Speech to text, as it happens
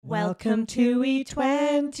Welcome to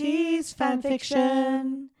E20's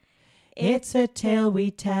fanfiction. It's a tale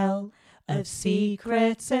we tell of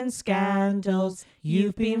secrets and scandals.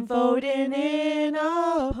 You've been voting in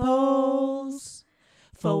our polls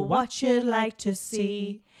for what you'd like to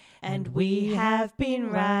see, and we have been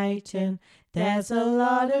writing. There's a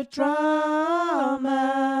lot of drama.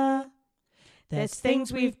 There's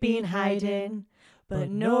things we've been hiding, but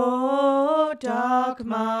no Doc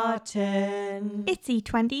Martin. It's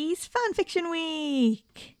E20's Fanfiction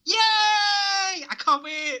Week. Yay! I can't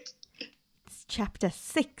wait. It's chapter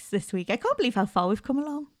 6 this week. I can't believe how far we've come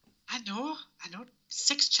along. I know.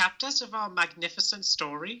 6 chapters of our magnificent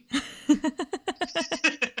story.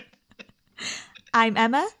 I'm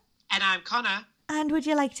Emma. And I'm Connor. And would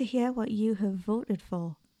you like to hear what you have voted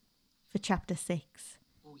for chapter 6?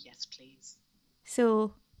 Oh, yes, please.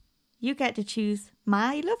 So, you get to choose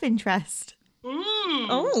my love interest. Ooh.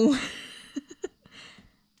 Oh.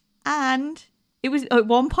 And it was at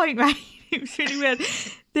one point, right? It was really weird.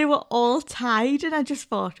 They were all tied, and I just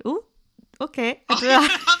thought, oh, okay. I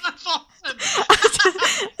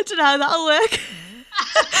don't know how that'll work.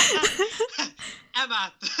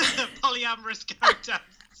 Emma, the polyamorous character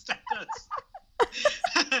status.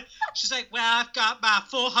 She's like, well, I've got my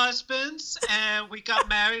 4 husbands, and we got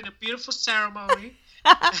married in a beautiful ceremony.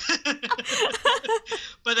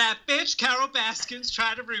 But that bitch Carol Baskins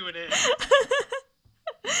tried to ruin it.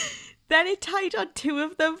 Then it tied on 2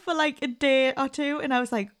 of them for like a day or 2, and I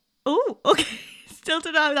was like, oh, okay. Still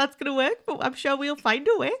don't know how that's going to work, but I'm sure we'll find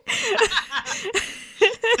a way.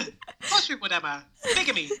 Of course we would, Emma.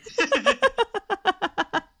 Bigamy.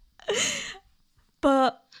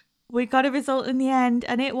 But we got a result in the end,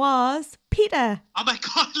 and it was Peter. Oh my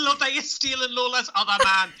God, I love that you're stealing Lola's other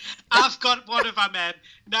man. I've got one of our men.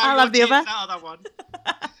 Now I'll you're have the other. the other one.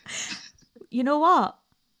 You know what?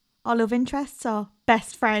 Our love interests are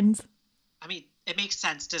best friends. I mean, it makes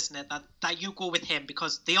sense, doesn't it, that you go with him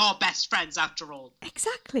because they are best friends after all.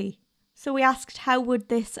 Exactly. So we asked, how would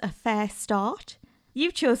this affair start?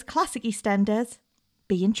 You chose classic EastEnders,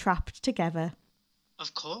 being trapped together.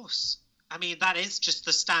 Of course. I mean, that is just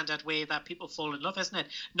the standard way that people fall in love, isn't it?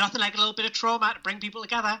 Nothing like a little bit of trauma to bring people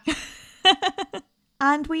together.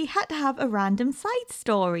 And we had to have a random side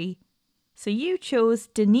story. So you chose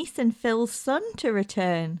Denise and Phil's son to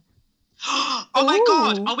return. Oh my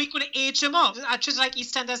God, are we going to age him up? Just like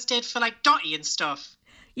EastEnders did for like Dottie and stuff.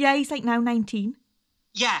 Yeah, he's like now 19.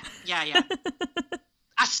 Yeah.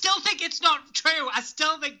 I still think it's not true. I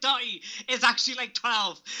still think Dottie is actually like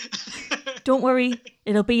 12. Don't worry,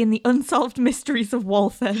 it'll be in the Unsolved Mysteries of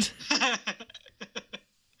Walford.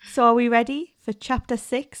 So are we ready for chapter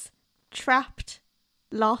 6? Trapped,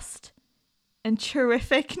 lost, and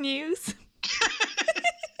terrific news?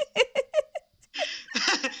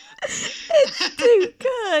 It's too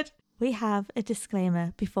good. We have a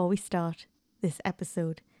disclaimer before we start this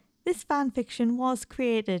episode. This fanfiction was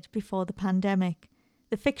created before the pandemic.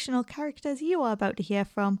 The fictional characters you are about to hear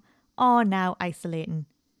from are now isolating.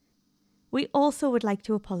 We also would like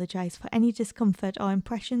to apologise for any discomfort our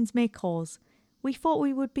impressions may cause. We thought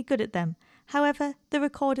we would be good at them. However, the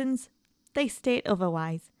recordings, they state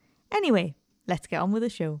otherwise. Anyway, let's get on with the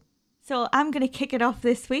show. So I'm going to kick it off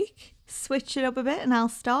this week, switch it up a bit, and I'll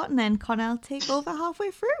start, and then Connor will take over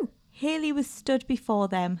halfway through. Hayley was stood before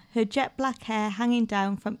them, her jet black hair hanging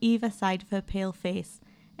down from either side of her pale face,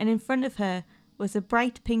 and in front of her was a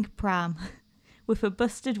bright pink pram with a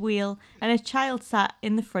busted wheel, and a child sat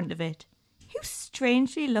in the front of it, who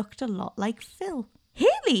strangely looked a lot like Phil.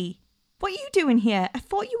 Hayley, what are you doing here? I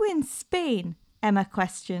thought you were in Spain, Emma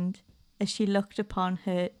questioned as she looked upon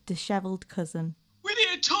her dishevelled cousin. We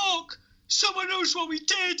need to talk. Someone knows what we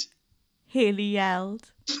did. Hayley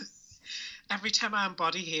yelled. Every time I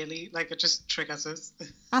embody Hayley, like it just triggers us.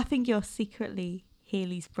 I think you're secretly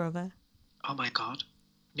Hayley's brother. Oh my God.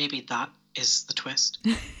 Maybe that is the twist.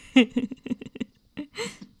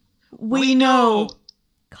 We know.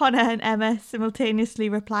 Connor and Emma simultaneously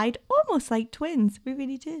replied, almost like twins. We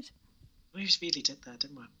really did. We really did that,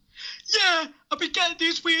 didn't we? Yeah, I've been getting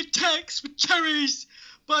these weird texts with cherries,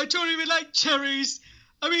 but I don't even like cherries.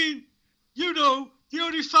 I mean, you know, the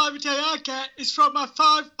only 5 a day I get is from my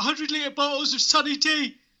 500-litre bottles of Sunny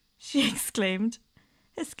D. She exclaimed,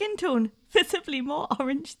 her skin tone visibly more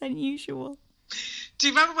orange than usual. Do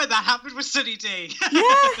you remember when that happened with Sunny D?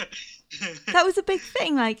 Yeah. That was a big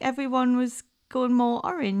thing. Like, everyone was going more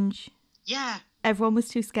orange. Yeah. Everyone was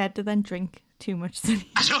too scared to then drink too much Sunny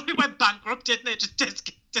D. It only went bankrupt, didn't it?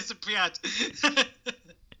 Just disappeared.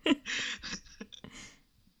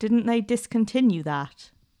 Didn't they discontinue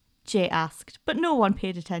that? Jay asked, but no one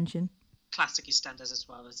paid attention. Classic EastEnders as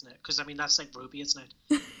well, isn't it? Because, I mean, that's like Ruby, isn't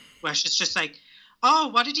it? where she's just like, oh,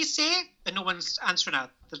 what did you say? And no one's answering her.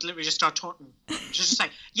 They literally just start talking. She's just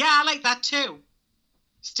like, yeah, I like that too.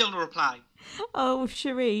 Still no reply. Oh,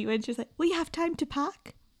 Cherie, when she's like, we have time to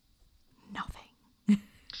pack? Nothing.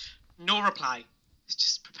 No reply. Let's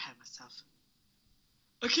just prepare myself.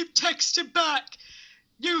 I keep texting back.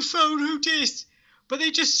 New phone, who dis? But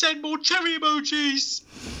they just send more cherry emojis.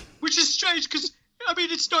 Which is strange because, I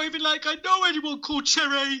mean, it's not even like I know anyone called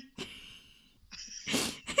Cherry.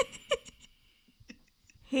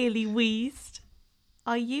 Hayley wheezed.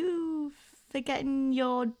 Are you forgetting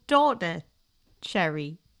your daughter,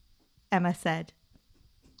 Cherry? Emma said.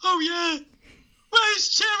 Oh, yeah. Where's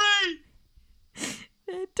Cherry?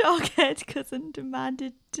 The dog-haired cousin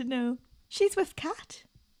demanded to know. She's with Kat,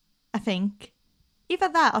 I think. Either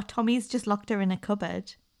that or Tommy's just locked her in a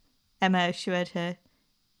cupboard, Emma assured her,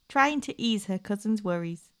 trying to ease her cousin's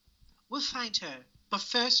worries. We'll find her. But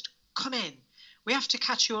first, come in. We have to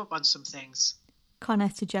catch you up on some things. Connor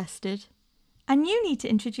suggested. And you need to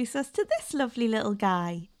introduce us to this lovely little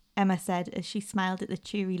guy, Emma said as she smiled at the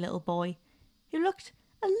cheery little boy, who looked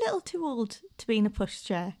a little too old to be in a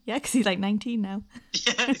pushchair. Yeah, because he's like 19 now.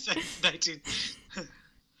 Yeah, he's like 19.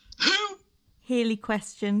 Who? Hayley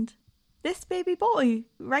questioned. This baby boy,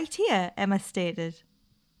 right here, Emma stated.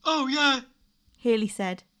 Oh, yeah. Hayley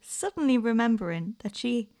said, suddenly remembering that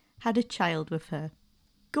she had a child with her.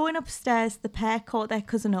 Going upstairs, the pair caught their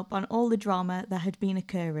cousin up on all the drama that had been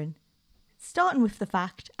occurring. Starting with the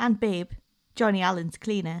fact Aunt Babe, Johnny Allen's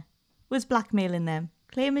cleaner, was blackmailing them,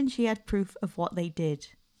 claiming she had proof of what they did.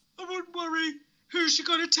 I wouldn't worry. Who's she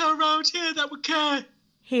going to tell around here that would care?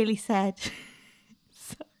 Hayley said.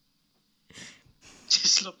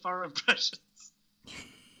 Just look for impressions.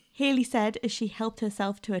 Hayley said as she helped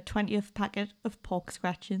herself to a 20th packet of pork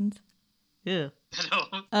scratchings. Hello.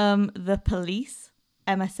 The police,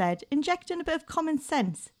 Emma said, injecting a bit of common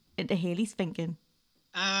sense into Hayley's thinking.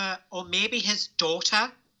 Or maybe his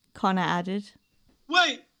daughter? Connor added.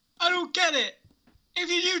 Wait, I don't get it. If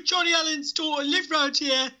you knew Johnny Allen's daughter lived round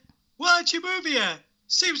here, why'd you move here?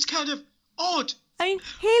 Seems kind of odd. I mean,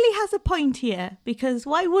 Hayley has a point here, because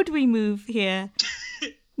why would we move here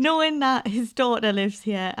knowing that his daughter lives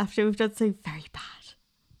here after we've done so very bad?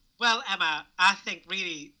 Well, Emma, I think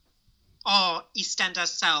really our EastEnders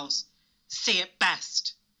selves say it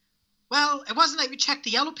best. Well, it wasn't like we checked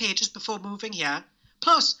the yellow pages before moving here.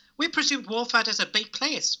 Plus, we presumed Walford is a big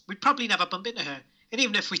place. We'd probably never bump into her. And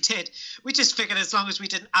even if we did, we just figured as long as we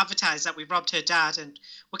didn't advertise that we robbed her dad and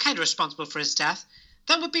were kind of responsible for his death,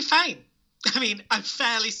 then we'd be fine. I mean, I'm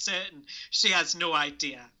fairly certain she has no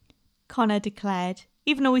idea. Connor declared,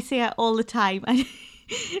 even though we see her all the time.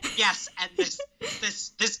 Yes, and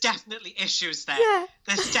there's definitely issues there. Yeah.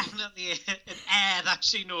 There's definitely an air that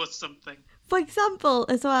she knows something. For example,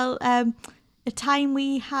 as well, a time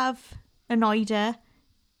we have annoyed her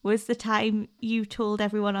was the time you told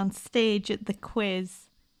everyone on stage at the quiz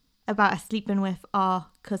about her sleeping with our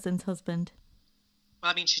cousin's husband.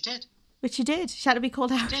 Well, I mean, she did. Which she did. She had to be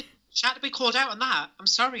called out. She did. She had to be called out on that. I'm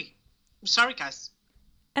sorry. I'm sorry, guys.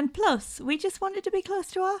 And plus, we just wanted to be close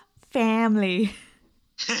to our family.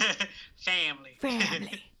 Family.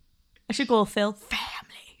 I should go, Phil.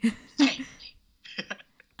 Family. Family.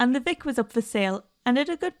 And the Vic was up for sale and at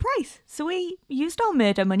a good price, so we used our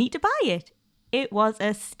murder money to buy it. It was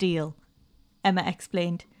a steal, Emma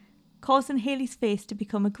explained, causing Hayley's face to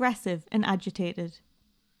become aggressive and agitated.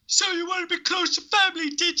 So you want to be close to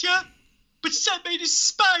family, did ya? But sent me to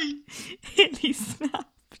Spain. Hayley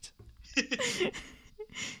snapped.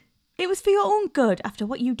 It was for your own good. After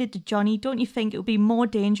what you did to Johnny, don't you think it would be more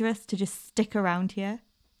dangerous to just stick around here?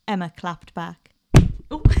 Emma clapped back.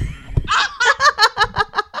 Oh.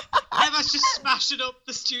 Emma's just smashing up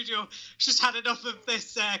the studio. She's had enough of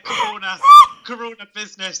this corona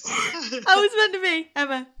business. I was meant to be.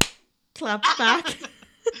 Emma clapped back.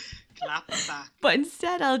 Clap back. But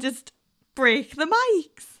instead I'll just break the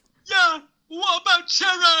mics. Yeah, what about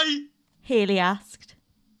Cherry? Hayley asked.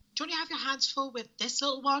 Don't you have your hands full with this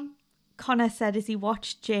little one? Connor said as he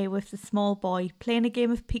watched Jay with the small boy playing a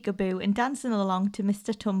game of peekaboo and dancing along to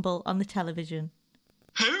Mr. Tumble on the television.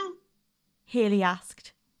 Who? Hayley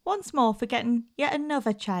asked, once more forgetting yet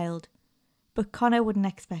another child. But Connor wouldn't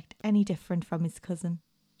expect any different from his cousin.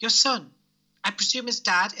 Your son. I presume his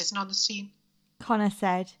dad isn't on the scene? Connor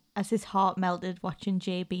said as his heart melted watching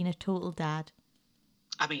Jay being a total dad.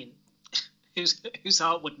 I mean, whose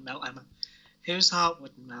heart wouldn't melt, Emma? Whose heart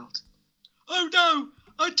wouldn't melt? Oh no!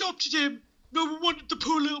 I adopted him! No one wanted the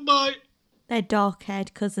poor little mite! Their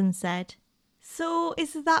dark-haired cousin said. So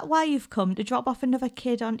is that why you've come, to drop off another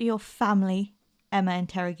kid onto your family? Emma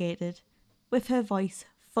interrogated, with her voice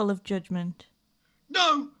full of judgment.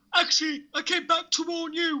 No! Actually, I came back to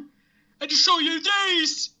warn you and to show you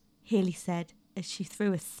these. Hayley said as she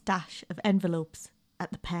threw a stash of envelopes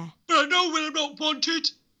at the pair. But I know when I'm not wanted.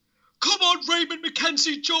 Come on, Raymond,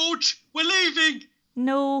 Mackenzie, George. We're leaving.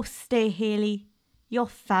 No, stay, Hayley. Your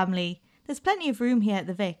family. There's plenty of room here at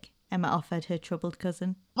the Vic, Emma offered her troubled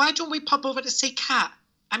cousin. Why don't we pop over to see Kat?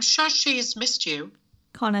 I'm sure she's missed you.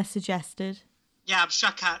 Connor suggested. Yeah, I'm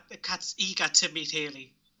sure Kat's eager to meet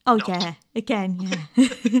Hayley. Oh, Not. yeah. Again, yeah.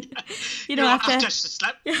 You know, after she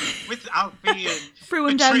slept with Alfie and threw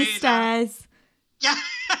him down the betrayed her. stairs, Yeah,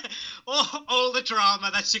 all the drama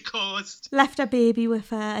that she caused. left her baby with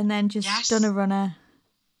her, and then just Yes. done a runner.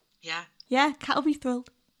 Yeah, Yeah, Kat will be thrilled.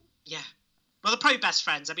 yeah. Well, they're probably best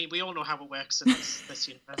friends. I mean, we all know how it works in this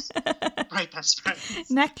universe. Probably best friends.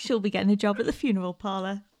 Next, she'll be getting a job at the funeral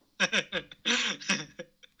parlour.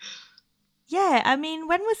 Yeah, I mean,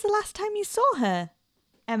 when was the last time you saw her?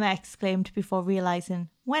 Emma exclaimed before realising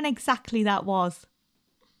when exactly that was.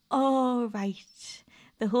 Oh, right.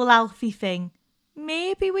 The whole Alfie thing.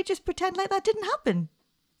 Maybe we just pretend like that didn't happen,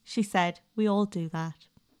 she said. We all do that.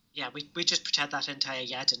 Yeah, we just pretend that entire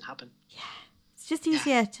year didn't happen. It's just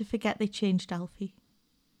easier to forget they changed Alfie.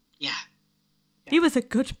 Yeah, He was a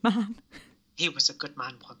good man. he was a good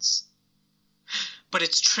man once. But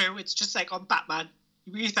it's true. It's just like on Batman.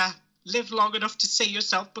 You either live long enough to see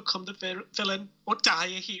yourself become the villain or die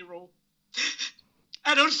a hero.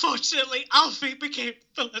 And unfortunately, Alfie became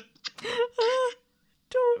villain.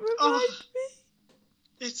 Don't remind me.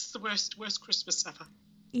 It's the worst Christmas ever.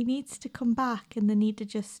 He needs to come back and they need to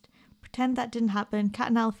just pretend that didn't happen. Kat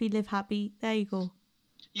and Alfie live happy. There you go.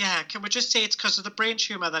 Yeah, can we just say it's because of the brain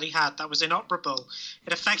tumour that he had that was inoperable?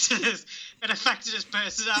 It affected his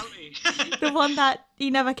personality. The one that he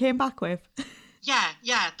never came back with. Yeah,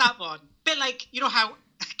 that one. Bit like, you know how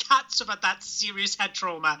Kat suffered that serious head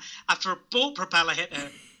trauma after a boat propeller hit her.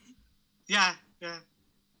 Yeah.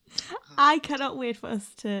 I cannot wait for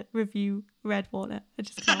us to review Redwater. I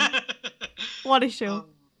just can't. What a show.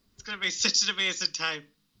 It's going to be such an amazing time.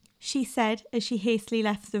 She said as she hastily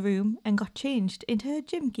left the room and got changed into her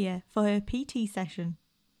gym gear for her PT session.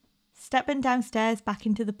 Stepping downstairs back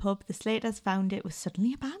into the pub, the Slaters found it was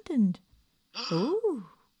suddenly abandoned. Ooh.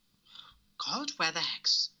 God, where the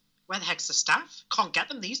heck's the staff? Can't get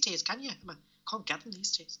them these days, can you? Can't get them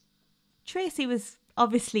these days. Tracy was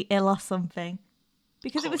obviously ill or something,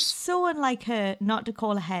 because it was Course. so unlike her not to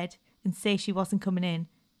call ahead and say she wasn't coming in.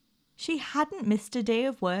 She hadn't missed a day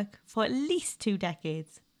of work for at least 2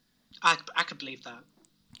 decades. I can believe that.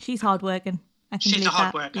 She's hardworking. I can She's believe a hard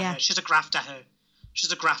that. worker. Yeah. Her. She's a grafter.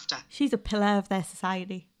 She's a grafter. She's a pillar of their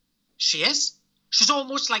society. She is. She's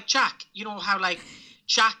almost like Jack. You know how like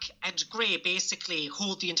Jack and Gray basically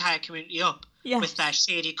hold the entire community up with their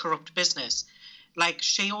shady, corrupt business. Like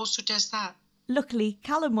she also does that. Luckily,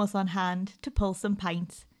 Callum was on hand to pull some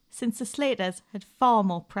pints, since the Slaters had far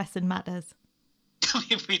more pressing matters. I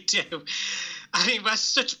mean, we do. I mean, we're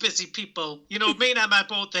such busy people. You know, me and Emma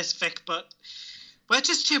bought this Vic, but we're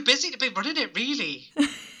just too busy to be running it, really.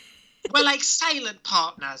 We're like silent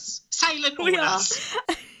partners, silent We are. owners.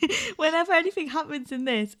 Whenever anything happens in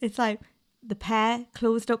this, it's like the pair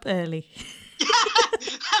closed up early.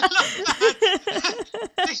 I love that.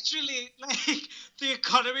 Literally, like, the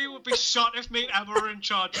economy would be shot if me and Emma were in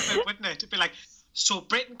charge of it, wouldn't it? It'd be like, so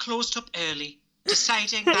Britain closed up early,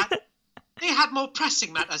 deciding that they had more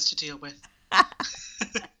pressing matters to deal with.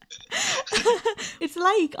 It's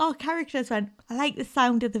like our characters went, I like the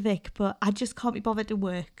sound of the Vic, but I just can't be bothered to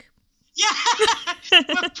work. Yeah,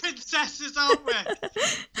 we're princesses, aren't we?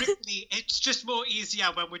 Brittany, it's just more easier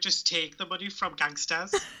when we just take the money from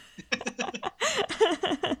gangsters.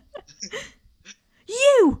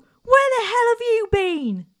 You! Where the hell have you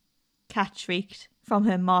been? Kat shrieked from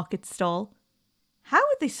her market stall. How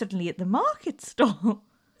are they suddenly at the market stall?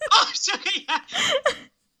 Oh, sorry, yeah.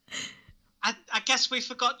 I guess we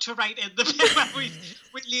forgot to write in the bit where we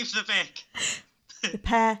leave the Vic. The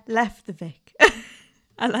pair left the Vic.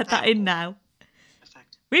 I'll let that in now.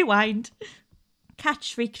 Perfect. Rewind. Kat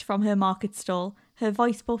shrieked from her market stall, her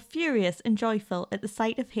voice both furious and joyful at the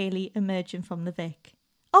sight of Hayley emerging from the Vic.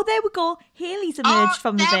 Oh, there we go. Hayley's emerged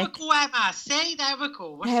from the there Vic. we go, Emma. See, there we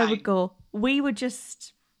go. We're There we fine. go. We were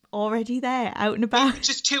just already there, out and about. We're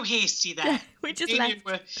just too hasty there. Yeah, we just left.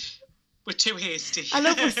 We're too hasty. I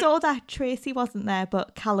love we saw that Tracy wasn't there,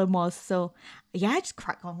 but Callum was. So, yeah, just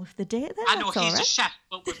crack on with the date then. I know that's all he's a right. chef,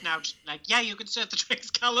 but we've now just like, yeah, you can serve the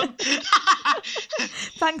drinks, Callum.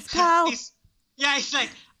 Thanks, pal. He's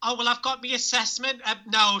like, oh, well, I've got my assessment.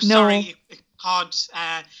 No, sorry, can't.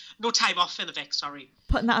 No time off in the Vic, sorry.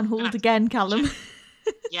 Putting that on hold again, Callum.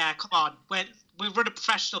 Yeah, come on. We run a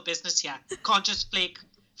professional business here. Can't just flake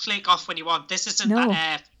flake off when you want. This isn't No.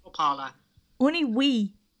 that funeral parlour. Only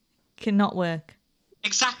we cannot work.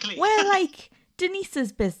 Exactly. We're like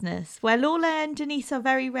Denise's business, where Lola and Denise are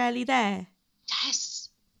very rarely there. Yes,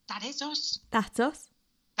 that is us. That's us.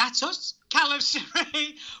 That's us. Callum,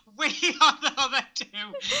 Sheree, we are the other two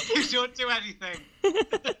who don't do anything.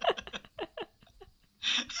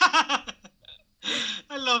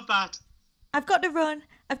 I love that. I've got to run.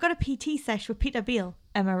 I've got a PT sesh with Peter Beale,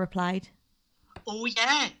 Emma replied. Oh,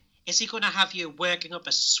 yeah. Is he going to have you working up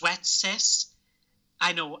a sweat, sis?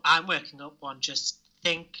 I know, I'm working up one, just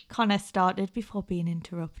think. Connor started before being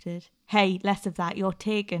interrupted. Hey, less of that, you're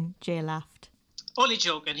taken, Jay laughed. Only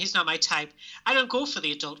joking, he's not my type. I don't go for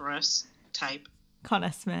the adulterous type.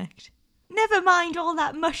 Connor smirked. Never mind all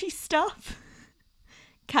that mushy stuff.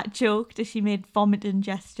 Kat joked as she made vomiting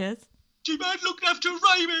gestures. Do you mind looking after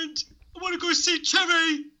Raymond? I want to go see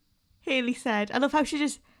Cherry. Haley said. I love how she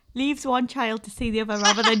just leaves one child to see the other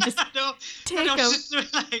rather than just take I know,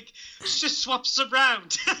 them. she just swaps them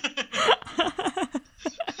round.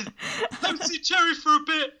 I'll see Cherry for a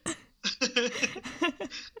bit.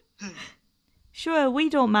 Sure, we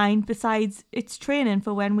don't mind. Besides, it's training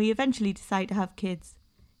for when we eventually decide to have kids,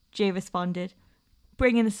 Jay responded,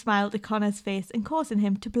 bringing a smile to Connor's face and causing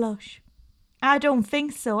him to blush. I don't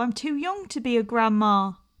think so. I'm too young to be a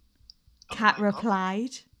grandma, Kat my God. replied.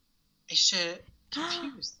 Is she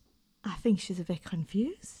confused? I think she's a bit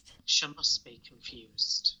confused. She must be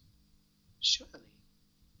confused. Surely.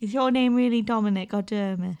 Is your name really Dominic or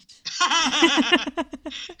Dermot?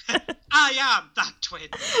 I am that twin.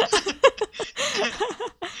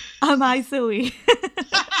 Am I Zoe?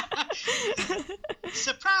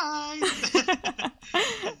 Surprise!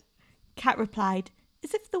 Kat replied,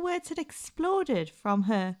 as if the words had exploded from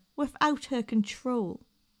her without her control.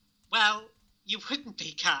 Well, you wouldn't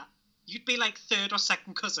be, Kat. You'd be like third or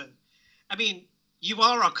second cousin. I mean, you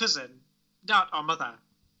are our cousin, not our mother.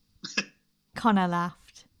 Connor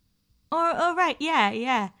laughed. All right,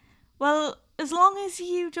 yeah. Well, as long as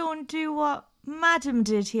you don't do what Madam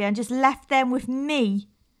did here and just left them with me.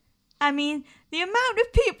 I mean, the amount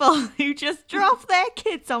of people who just drop their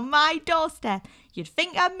kids on my doorstep, you'd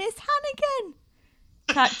think I'm Miss Hannigan.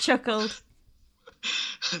 Kat chuckled.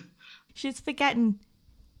 She's forgetting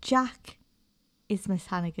Jack is Miss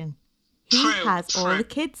Hannigan. He has all the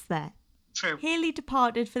kids there. True. Haley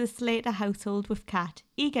departed for the Slater household with Kat,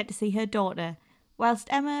 eager to see her daughter, whilst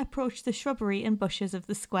Emma approached the shrubbery and bushes of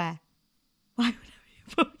the square. Why would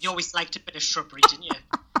I be You always liked a bit of shrubbery, didn't you?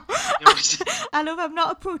 I love I'm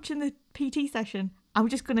not approaching the PT session. I'm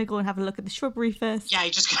just going to go and have a look at the shrubbery first. Yeah,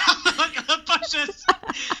 you just gotta have a look at the bushes.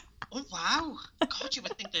 Oh, wow. God, you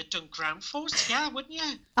would think they'd done ground force, yeah, wouldn't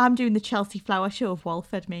you? I'm doing the Chelsea Flower Show of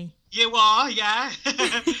Walford, me. You are, yeah.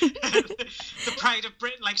 The Pride of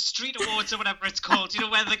Britain, like street awards or whatever it's called, you know,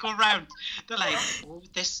 where they go round. They're like, oh,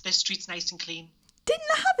 this street's nice and clean. Didn't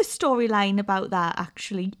I have a storyline about that,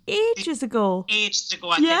 actually, ages ago? Ages ago,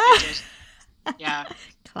 I think they did. Yeah.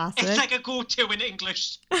 Classic. It's like a go-to in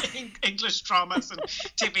English dramas and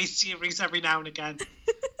TV series every now and again.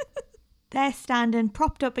 There, standing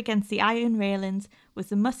propped up against the iron railings, was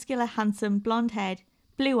the muscular, handsome, blonde-haired,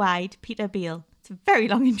 blue-eyed Peter Beale. It's a very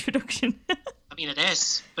long introduction. I mean, it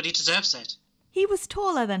is, but he deserves it. He was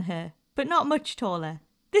taller than her, but not much taller.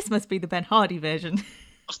 This must be the Ben Hardy version.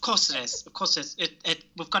 Of course it is. Of course it is.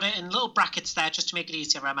 We've got it in little brackets there just to make it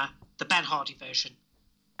easier, Emma. The Ben Hardy version.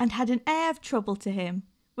 And had an air of trouble to him,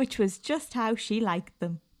 which was just how she liked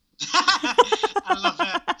them. I love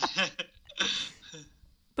it.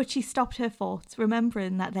 But she stopped her thoughts,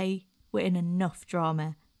 remembering that they were in enough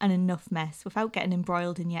drama and enough mess without getting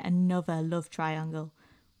embroiled in yet another love triangle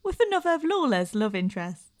with another of Lola's love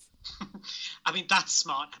interests. I mean, that's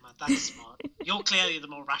smart, Emma. That's smart. You're clearly the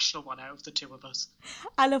more rational one out of the two of us.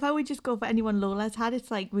 I love how we just go for anyone Lola's had. It's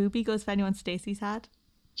like Ruby goes for anyone Stacey's had.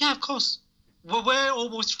 Yeah, of course. Well, we're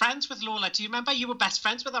almost friends with Lola. Do you remember you were best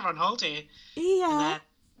friends with her on holiday? Yeah.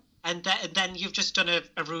 And then you've just done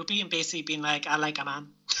a Ruby and basically been like, I like a man.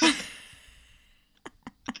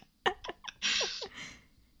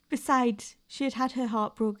 Besides, she had had her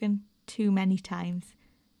heart broken too many times.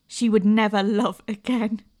 She would never love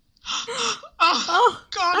again. Oh,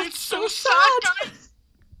 God, that's it's so so sad, guys.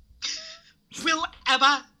 Will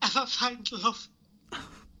ever find love?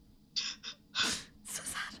 So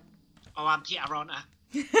sad. Oh, I'm Peter Ronner.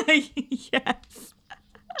 Yes.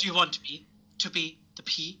 Do you want me to be the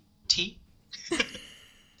PT?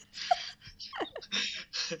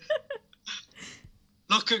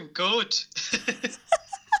 Looking good.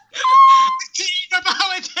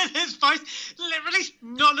 About it in his voice. Literally,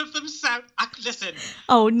 none of them sound. Listen.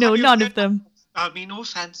 Oh, no, none of them. I mean, no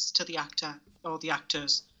offense to the actor or the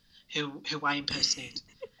actors, who I impersonate.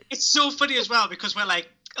 It's so funny as well because we're like,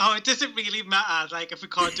 oh, it doesn't really matter, like, if we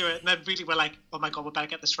can't do it. And then really we're like, oh my God, we better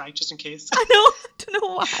get this right just in case. I know. I don't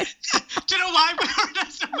know why. Do you know why we're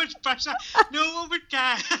under so much pressure? No one would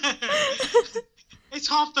care. It's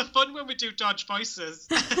half the fun when we do dodge voices.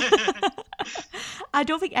 I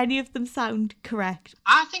don't think any of them sound correct.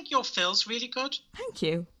 I think your Phil's really good. Thank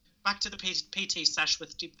you. Back to the PT sesh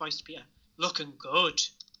with deep voiced Peter. Looking good.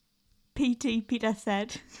 Peter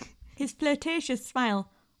said. His flirtatious smile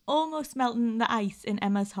almost melting the ice in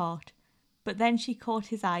Emma's heart. But then she caught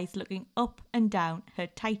his eyes looking up and down her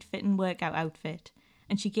tight-fitting workout outfit,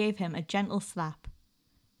 and she gave him a gentle slap.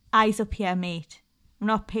 Eyes up here, mate. I'm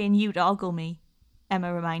not paying you to ogle me,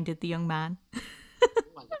 Emma reminded the young man.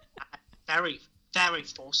 Well, very, very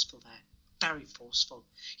forceful there. Very forceful.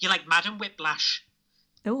 You're like Madam Whiplash.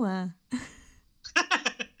 Oh,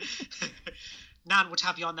 Nan would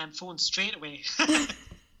have you on them phones straight away.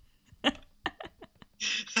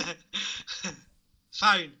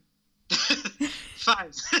 Fine.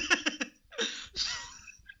 Fine.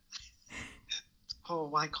 Oh,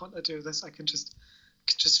 why can't I do this? I can just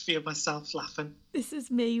feel myself laughing. This is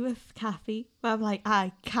me with Kathy, where I'm like,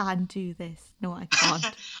 I can do this. No, I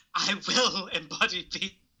can't. I will embody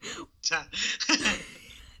Peter.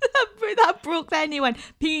 That broke then. You went,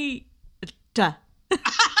 Peter.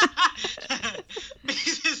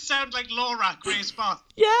 Makes it sound like Laura Grace Moss.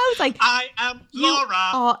 Yeah, I was like, I am Laura.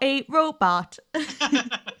 You are a robot.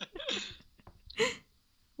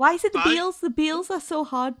 Why is it the Fine. Beals? The Beals are so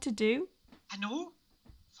hard to do. I know.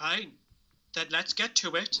 Fine. Then let's get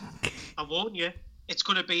to it. I warn you, it's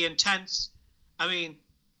going to be intense. I mean,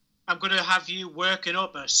 I'm going to have you working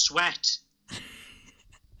up a sweat.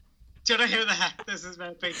 Do you know who the heck this is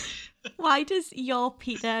meant to be? Why does your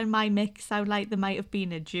Peter and my Mick sound like there might have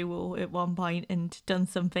been a duo at one point and done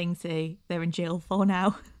some things they're in jail for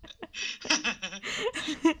now?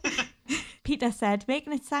 Peter said,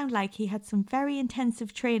 making it sound like he had some very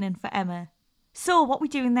intensive training for Emma. So, what we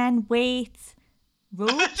doing then? Weights?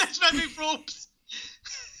 Ropes? That's meant to be ropes.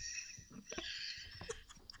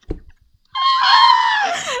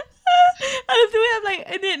 I love the way I'm like,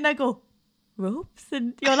 in it, and I go, ropes?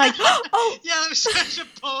 And you're like, oh. Yeah, there was such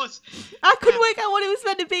a pause. I couldn't work out what it was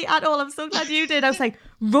meant to be at all. I'm so glad you did. I was like,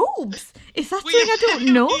 ropes? Is that Well, something I don't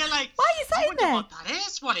know? You're like, why is that I in wonder there? what that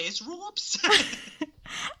is. What is ropes?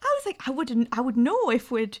 I was like, I would know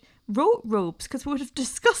if we'd wrote ropes because we would have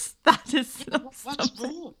discussed that as What's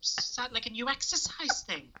something. ropes? Is that like a new exercise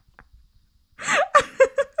thing? My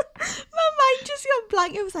mind just got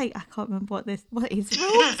blank. It was like, I can't remember what is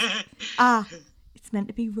ropes. It's meant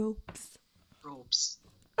to be ropes. Ropes.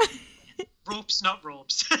 Ropes, not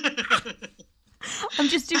ropes. I'm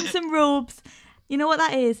just doing some ropes. You know what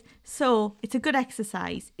that is? So it's a good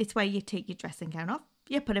exercise. It's where you take your dressing gown off,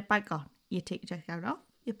 you put it back on. You take your dressing gown off,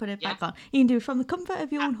 you put it back on. You can do it from the comfort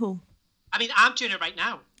of your own home. I mean, I'm doing it right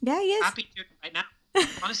now. Yeah, yes. I've been doing it right now.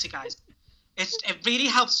 Honestly, guys. It really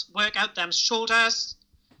helps work out them shoulders,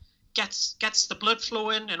 gets the blood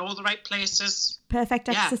flowing in all the right places. Perfect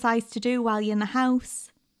exercise to do while you're in the house.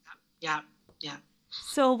 Yeah.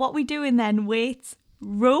 So what we doing then? Weights,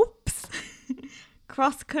 ropes,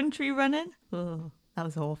 cross-country running. Oh, that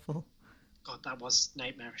was awful. God, that was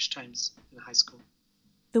nightmarish times in high school.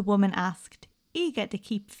 The woman asked, eager to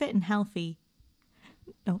keep fit and healthy.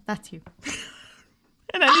 No, that's you.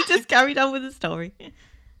 And then he just carried on with the story.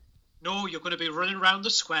 No, you're going to be running around the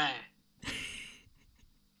square.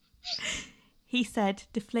 He said,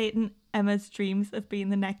 deflating Emma's dreams of being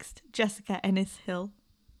the next Jessica Ennis Hill.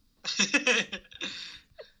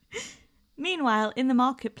 Meanwhile, in the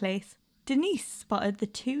marketplace, Denise spotted the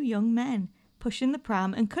two young men pushing the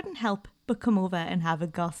pram and couldn't help but come over and have a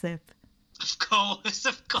gossip. Of course.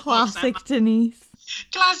 Classic Emma. Denise.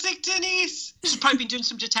 Classic Denise. She's probably been doing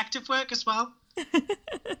some detective work as well.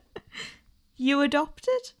 You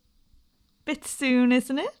adopted? Bit soon,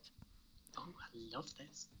 isn't it? Oh, I love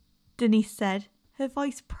this. Denise said, her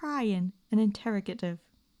voice prying and interrogative.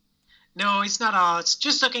 No, it's not ours.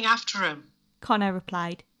 Just looking after him. Connor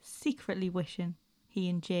replied, secretly wishing he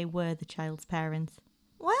and Jay were the child's parents.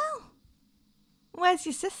 Well, where's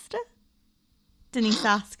your sister? Denise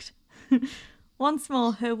asked. Once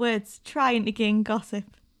more, her words trying to gain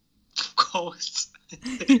gossip. Of course.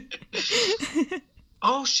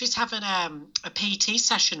 Oh, she's having a PT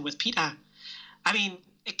session with Peter. I mean,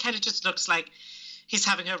 it kind of just looks like he's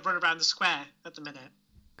having her run around the square at the minute.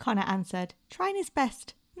 Connor answered, trying his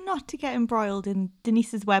best not to get embroiled in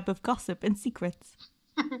Denise's web of gossip and secrets.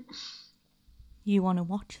 You want to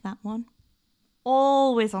watch that one?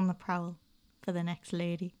 Always on the prowl for the next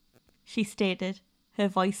lady, she stated, her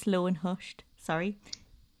voice low and hushed. Sorry.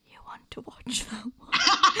 You want to watch them.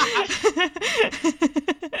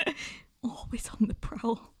 Always on the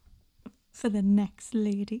prowl for the next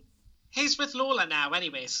lady. He's with Lola now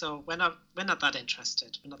anyway, so we're not that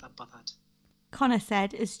interested. We're not that bothered. Connor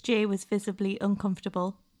said as Jay was visibly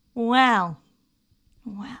uncomfortable. Well,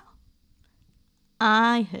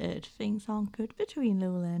 I heard things aren't good between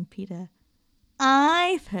Lola and Peter.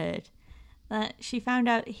 I've heard that she found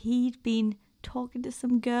out he'd been talking to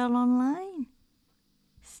some girl online.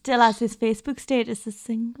 Still has his Facebook status as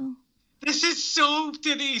single. This is so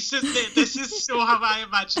Denise, isn't it? This is so how I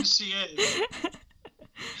imagine she is.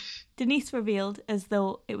 Denise revealed as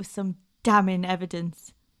though it was some damning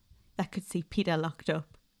evidence that could see Peter locked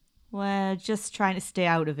up. We're just trying to stay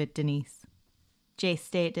out of it, Denise, Jay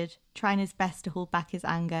stated, trying his best to hold back his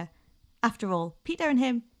anger. After all, Peter and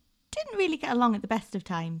him didn't really get along at the best of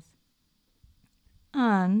times.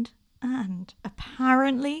 And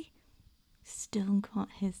apparently still got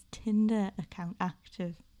his Tinder account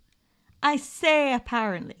active. I say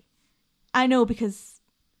apparently. I know because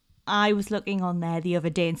I was looking on there the other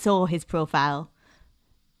day and saw his profile.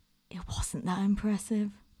 It wasn't that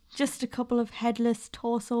impressive. Just a couple of headless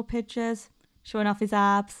torso pictures showing off his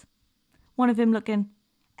abs. One of him looking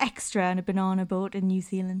extra on a banana boat in New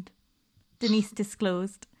Zealand. Denise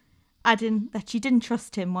disclosed, adding that she didn't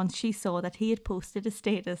trust him once she saw that he had posted a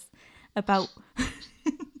status about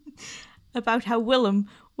about how Willem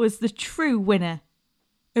was the true winner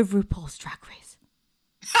of RuPaul's Drag Race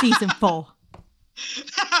Season 4.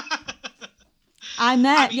 I'm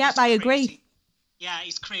there. Yep, I agree. Crazy. Yeah,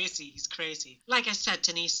 he's crazy. Like I said,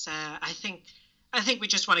 Denise, I think we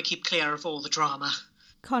just want to keep clear of all the drama.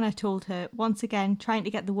 Connor told her, once again trying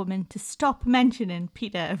to get the woman to stop mentioning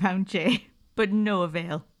Peter around Jay, but no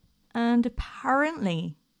avail. And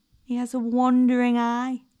apparently he has a wandering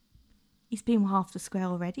eye. He's been with half the square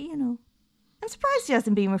already, you know. I'm surprised he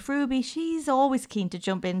hasn't been with Ruby. She's always keen to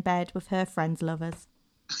jump in bed with her friends' lovers.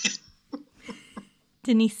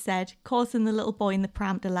 Denise said, causing the little boy in the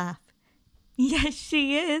pram to laugh. Yes,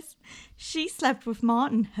 she is. She slept with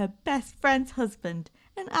Martin, her best friend's husband,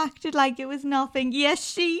 and acted like it was nothing. Yes,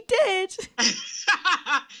 she did.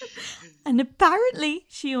 And apparently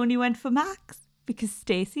she only went for Max because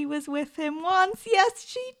Stacey was with him once. Yes,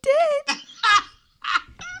 she did.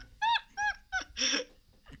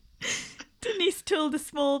 Denise told a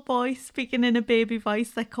small boy, speaking in a baby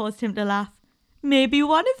voice that caused him to laugh. Maybe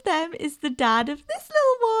one of them is the dad of this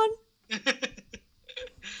little one.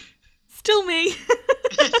 Still me.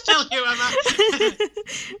 Still you, Emma.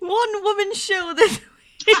 One woman show this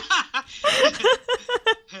week.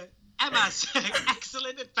 Emma's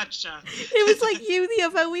excellent adventure. It was like you the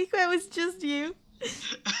other week where it was just you.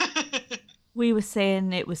 We were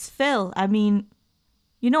saying it was Phil. I mean,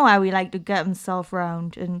 you know how he liked to get himself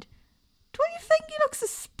round, and don't you think he looks a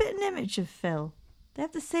spitting image of Phil? They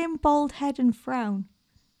have the same bald head and frown.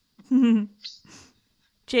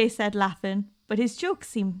 Jay said, laughing, but his joke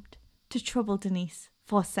seemed to trouble Denise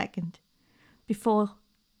for a second before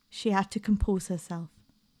she had to compose herself.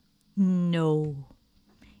 No.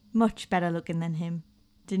 Much better looking than him,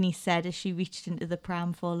 Denise said as she reached into the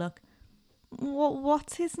pram for a look.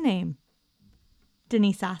 What's his name?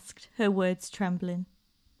 Denise asked, her words trembling.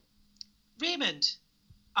 Raymond.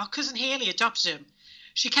 Our cousin Hayley adopted him.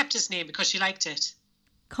 She kept his name because she liked it.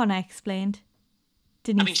 Connor explained.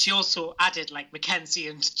 Denise. I mean, she also added, like, Mackenzie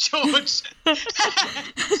and George.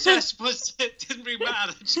 So I suppose it didn't really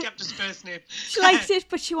matter that she kept his first name. She liked it,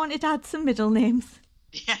 but she wanted to add some middle names.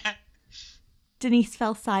 Yeah. Denise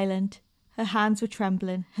fell silent. Her hands were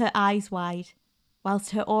trembling, her eyes wide,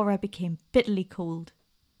 whilst her aura became bitterly cold.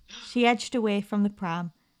 She edged away from the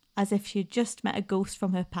pram, as if she had just met a ghost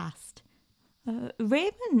from her past.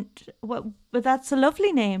 Raymond, well, that's a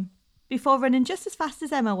lovely name. Before running just as fast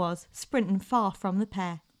as Emma was, sprinting far from the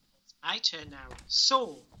pair. It's my turn now.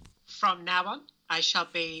 So, from now on, I shall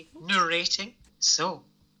be narrating. So,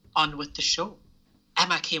 on with the show.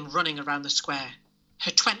 Emma came running around the square,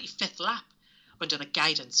 her 25th lap, under the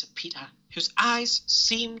guidance of Peter, whose eyes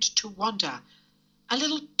seemed to wander a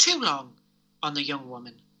little too long on the young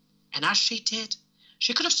woman. And as she did,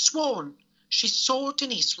 she could have sworn she saw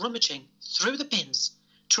Denise rummaging through the bins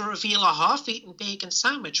to reveal a half-eaten bacon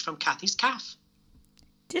sandwich from Kathy's calf.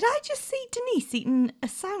 Did I just see Denise eating a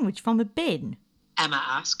sandwich from a bin? Emma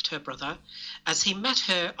asked her brother as he met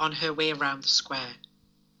her on her way around the square.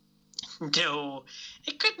 No,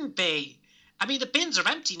 it couldn't be. I mean, the bins are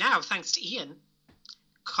empty now, thanks to Ian,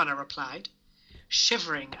 Connor replied,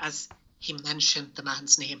 shivering as he mentioned the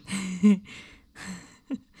man's name.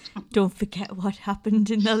 Don't forget what happened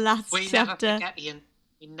in the last chapter. We never forget, Ian.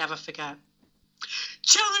 We never forget.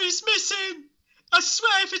 Cherry's missing! I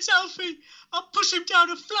swear if it's Alfie, I'll push him down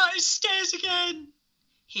a flight of stairs again,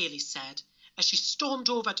 Haley said as she stormed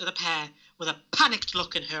over to the pair with a panicked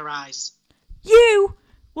look in her eyes. You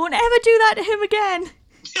won't ever do that to him again.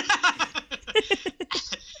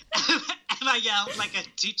 Emma yelled like a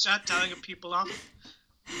teacher telling her pupil off.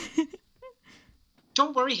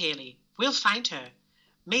 Don't worry, Haley. We'll find her.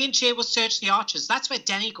 Me and Jay will search the arches. That's where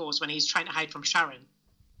Denny goes when he's trying to hide from Sharon,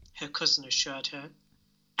 her cousin assured her.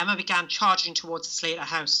 Emma began charging towards the Slater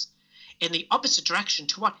house, in the opposite direction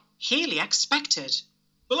to what Haley expected.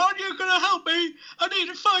 Well, aren't you going to help me? I need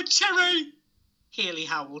to find Cherry, Haley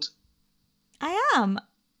howled. I am.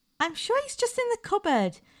 I'm sure he's just in the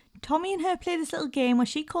cupboard. Tommy and her play this little game where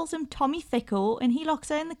she calls him Tommy Thicko and he locks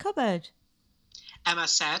her in the cupboard, Emma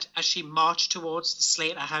said as she marched towards the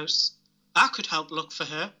Slater house. I could help look for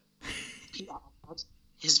her, Peter said,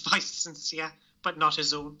 his voice sincere, but not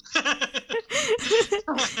his own.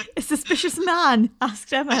 A suspicious man,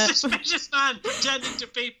 asked Emma. A suspicious man pretending to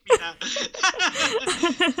be Peter.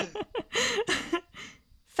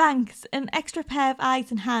 Thanks, an extra pair of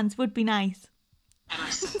eyes and hands would be nice. Emma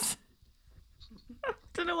said. I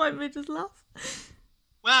don't know why it made us laugh.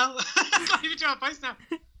 Well, I can't even do our voice now.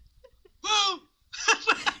 Whoa!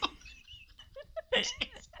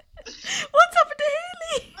 What's happened to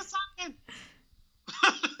Haley? What's happening?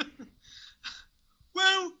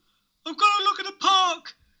 Well, I've got to look at the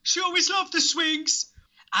park. She always loved the swings.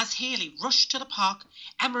 As Haley rushed to the park,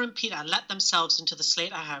 Emma and Peter let themselves into the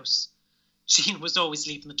Slater house. Jean was always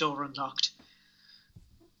leaving the door unlocked.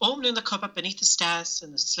 Opening the cupboard beneath the stairs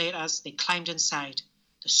and the Slaters, they climbed inside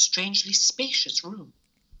the strangely spacious room.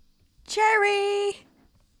 Cherry!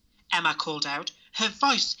 Emma called out, her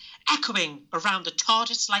voice echoing around the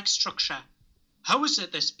TARDIS-like structure. How is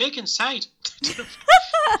it this big inside?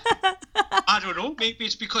 I don't know, maybe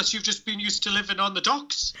it's because you've just been used to living on the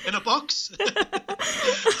docks, in a box,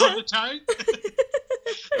 all the time.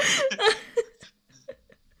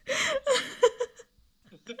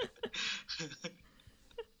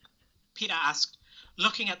 Peter asked,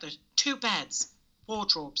 looking at the 2 beds,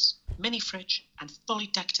 wardrobes, mini fridge, and fully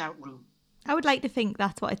decked out room. I would like to think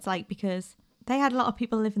that's what it's like because they had a lot of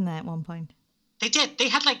people living there at one point. They did. They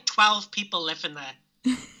had like 12 people living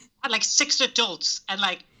there. Had like 6 adults and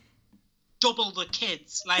like double the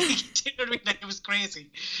kids. Like, you know what I mean? Like, it was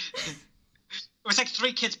crazy. It was like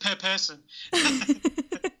 3 kids per person.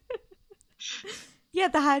 Yeah,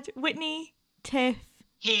 they had Whitney, Tiff,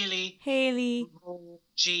 Haley,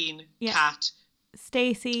 Jean, yeah. Kat,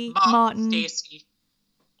 Stacey, Mark, Martin, Stacey,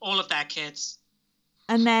 all of their kids.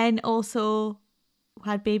 and then also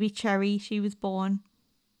had baby Cherry. She was born.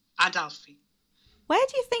 And Alfie. Where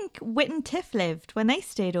do you think Whit and Tiff lived when they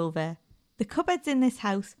stayed over? The cupboards in this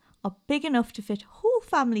house are big enough to fit whole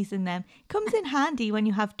families in them. Comes in handy when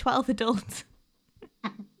you have 12 adults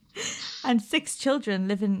and 6 children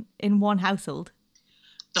living in one household.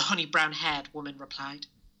 The honey brown-haired woman replied.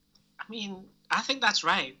 I mean, I think that's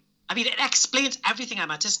right. I mean, it explains everything,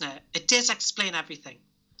 Emma, doesn't it? It does explain everything.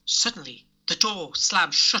 Suddenly, the door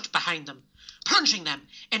slammed shut behind them, plunging them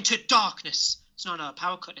into darkness. It's not a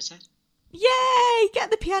power cut, is it? Yay! Get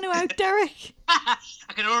the piano out, Derek. I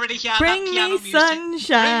can already hear Bring that piano me music.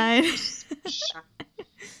 sunshine. Bring me sunshine.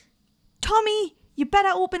 Tommy, you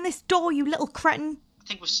better open this door, you little cretin. I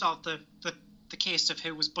think we've solved the case of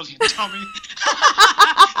who was bullying Tommy.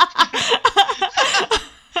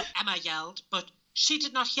 Emma yelled, but she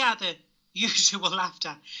did not hear the usual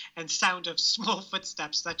laughter and sound of small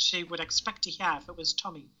footsteps that she would expect to hear if it was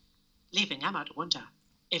Tommy, leaving Emma to wonder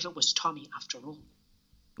if it was Tommy after all.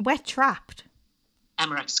 We're trapped.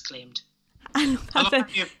 Emma exclaimed. I love I that love how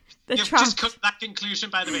you've trapped. just come to that conclusion,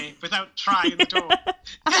 by the way, without trying the door.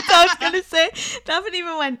 I thought I was going to say, they haven't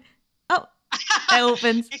even went, oh, it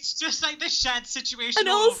opens. It's just like this shared situation. And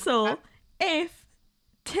all over also, again. if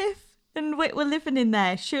Tiff and Whit were living in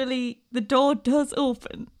there, surely the door does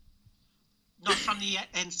open. Not from the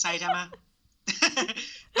inside, Emma.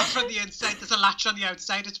 Not from the inside. There's a latch on the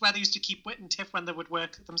outside. It's where they used to keep Whit and Tiff when they would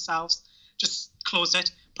work themselves. Just close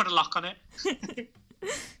it, put a lock on it.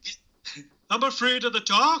 I'm afraid of the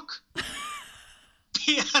dark,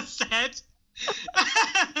 Pia said.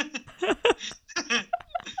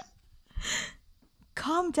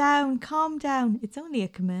 Calm down, calm down. It's only a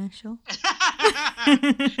commercial. Calm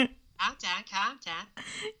down, calm down.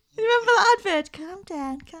 You remember that advert? Calm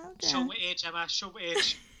down, calm Show down. what age, Emma, show what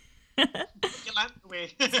age. Get out of the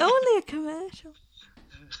way. It's only a commercial.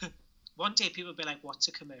 One day people will be like, what's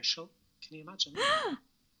a commercial? Can you imagine? That'd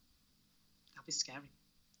be scary.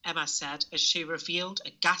 Emma said as she revealed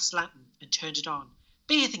a gas lantern and turned it on,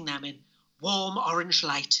 bathing them in warm orange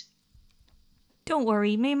light. Don't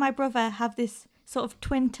worry, me and my brother have this sort of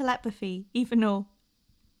twin telepathy, even though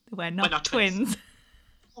we're not twins.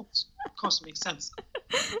 Of course, it makes sense.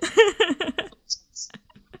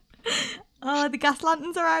 Oh, the gas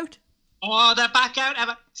lanterns are out. Oh, they're back out,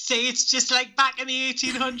 Emma. See, it's just like back in the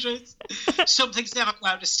 1800s. Some things never go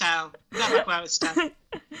out of style. Never go out of style.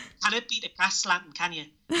 Can it beat a gas lantern, can you?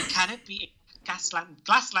 Can it beat a gas lantern?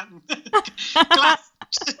 Glass lantern. Glass.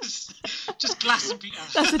 Just glass and Peter.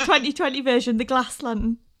 That's the 2020 version, the glass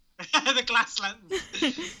lantern. The glass lanterns.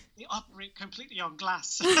 They operate completely on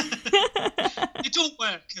glass. They don't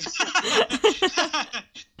work.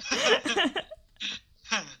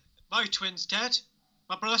 My twin's dead.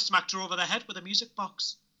 My brother smacked her over the head with a music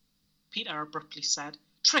box, Peter abruptly said,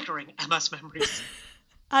 triggering Emma's memories.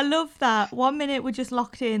 I love that. 1 minute we're just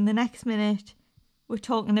locked in, the next minute we're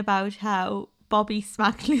talking about how Bobby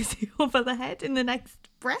smacked Lucy over the head in the next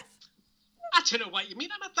breath. I don't know what you mean,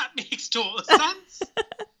 Emma. That makes total sense.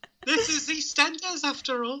 This is EastEnders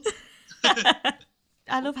after all.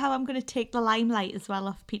 I love how I'm going to take the limelight as well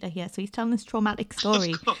off Peter here. So he's telling this traumatic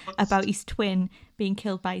story about his twin being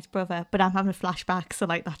killed by his brother, but I'm having a flashback, so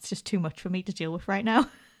like that's just too much for me to deal with right now.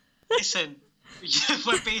 Listen,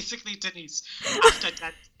 we're basically Denise after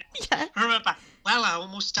death. Yeah. Remember, well, I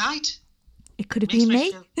almost died. It could have been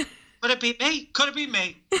me. Could it be me? Could it be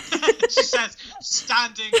me? She says,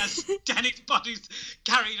 standing as Denny's body's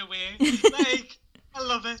carried away. Like, I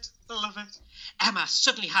love it. I love it. Emma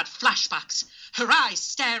suddenly had flashbacks, her eyes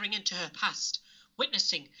staring into her past,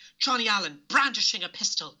 witnessing Johnny Allen brandishing a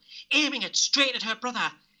pistol, aiming it straight at her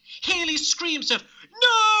brother. Haley's screams of,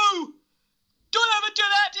 "No! Don't ever do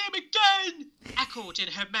that to him again!" echoed in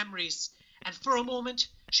her memories, and for a moment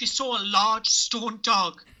she saw a large stone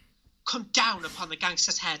dog come down upon the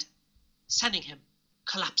gangster's head, sending him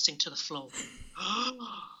collapsing to the floor.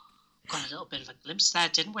 Got a little bit of a glimpse there,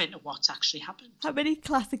 didn't we, into what's actually happened? How many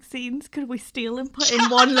classic scenes could we steal and put in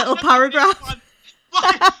one little paragraph?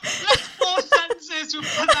 Let's 4 sentences we'll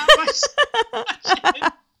put that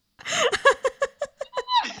much.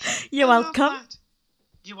 You're welcome.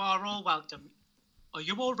 You are all welcome. Are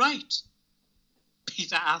you all right?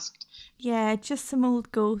 Peter asked. Yeah, just some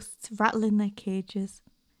old ghosts rattling their cages.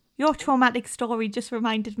 Your traumatic story just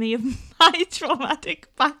reminded me of my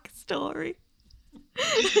traumatic backstory.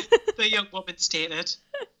 The young woman stated.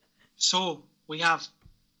 So, we have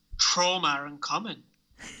trauma in common,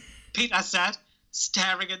 Peter said,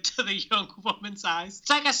 staring into the young woman's eyes. It's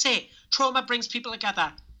like I say, trauma brings people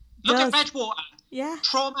together. Look at Redwater. Yeah.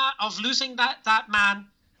 Trauma of losing that man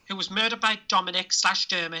who was murdered by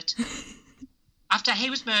Dominic/Dermot. After he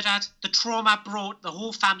was murdered, the trauma brought the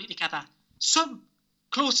whole family together. Some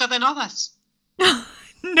closer than others.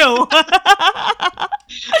 No.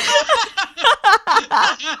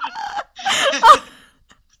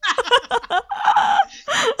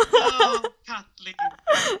 Oh, Kathleen.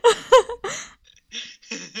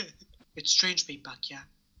 It's strange being back here,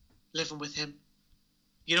 living with him.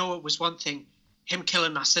 You know, it was one thing, him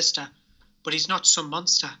killing my sister, but he's not some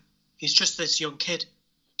monster. He's just this young kid.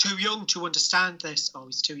 Too young to understand this. Oh,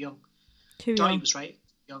 he's too young. Dottie was right.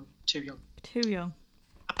 Too young.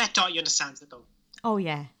 I bet Dottie understands it, though. Oh,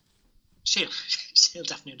 yeah. She'll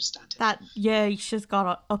definitely understand it. That, yeah, she's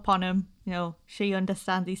got up on him. You know, she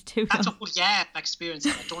understands he's too young. That's a whole experience.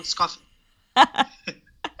 I don't scoff.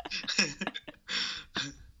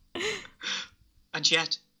 And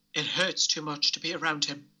yet, it hurts too much to be around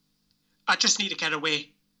him. I just need to get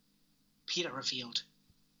away, Peter revealed.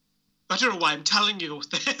 I don't know why I'm telling you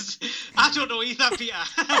this. I don't know either, Peter.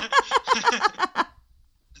 I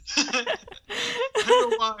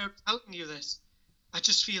don't know why I'm telling you this. I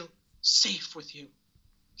just feel safe with you.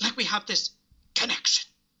 Like we have this connection.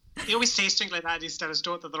 They always say things like that instead of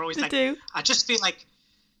don't they? They're always They like, do. I just feel like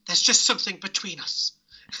there's just something between us.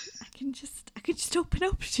 I can just open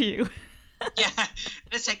up to you. Yeah.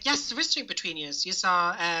 And it's like, yes, there is something between you. You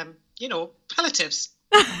are, relatives.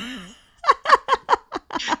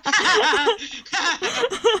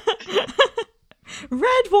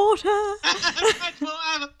 Redwater.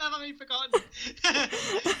 I've never been forgotten.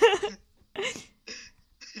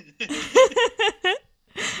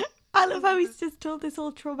 I love how he's just told this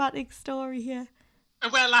whole traumatic story here.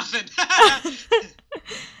 And we're laughing.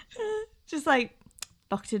 Just like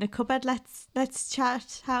locked in a cupboard. Let's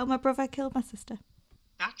chat how my brother killed my sister.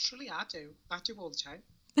 Naturally, I do all the time.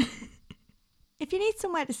 If you need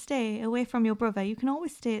somewhere to stay away from your brother, you can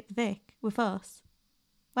always stay at the Vic with us.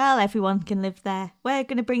 Well, everyone can live there. We're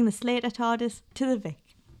going to bring the Slater TARDIS to the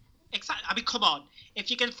Vic. Exactly. I mean, come on. If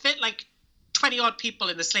you can fit like 20 odd people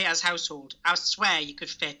in the Slater's household, I swear you could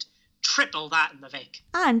fit triple that in the Vic.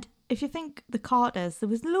 And if you think the Carters, there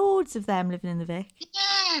was loads of them living in the Vic.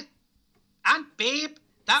 Yeah. And Babe,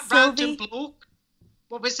 that Sylvie. random bloke.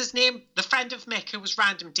 What was his name? The friend of Mick who was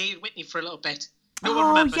random dating Whitney for a little bit. No one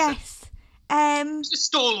remembers him. Yes. He was a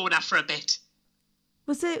stall owner for a bit.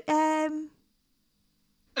 Was it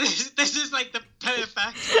This is like the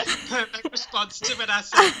perfect response to when I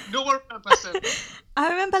said no one remembers him. I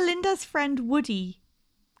remember Linda's friend Woody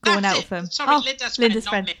going out with him. Sorry, Linda's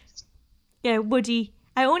friend. Not Mick. Yeah, Woody.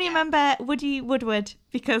 I only remember Woody Woodward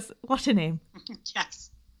because what a name.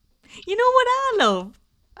 Yes. You know what I love?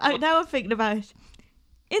 Now I'm thinking about it.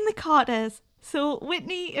 In the Carters, so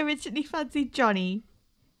Whitney originally fancied Johnny.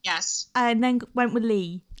 Yes. And then went with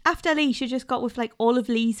Lee. After Lee, she just got with like all of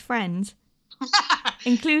Lee's friends,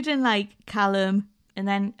 including like Callum, and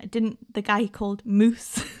then didn't the guy called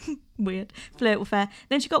Moose, weird, flirt with her.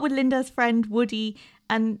 Then she got with Linda's friend Woody,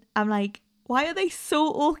 and I'm like, why are they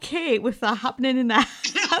so okay with that happening in their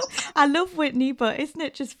house? I love Whitney, but isn't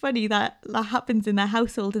it just funny that that happens in their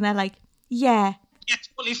household? And they're like, yeah. Yeah,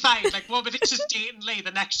 totally fine. Like, one minute just dating Lee,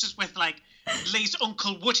 the next just with, like, Lee's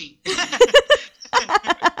uncle Woody.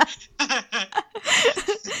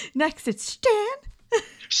 Next it's Stan.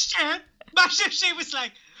 Stan? Imagine if she was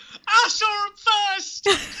like, I saw him first!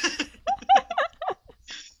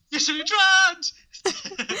 You should have drowned!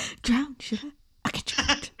 Drowned, should I? I get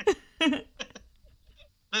drowned.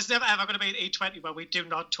 There's never ever going to be an E20 where we do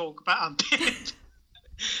not talk about Aunt Babe.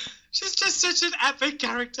 She's just such an epic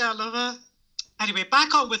character. I love her. Anyway,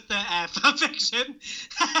 back on with the fanfiction.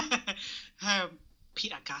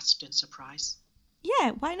 Peter gasped in surprise.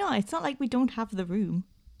 Yeah, why not? It's not like we don't have the room.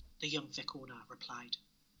 The young Vic owner replied.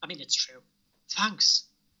 I mean, it's true. Thanks.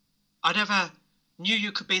 I never knew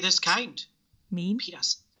you could be this kind. Mean? Peter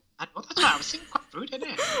said. I know, that's why I was thinking quite rude, isn't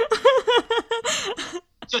it?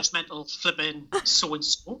 Judgmental, flipping,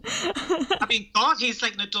 so-and-so. I mean, God, he's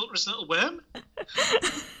like an adulterous little worm.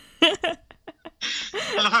 I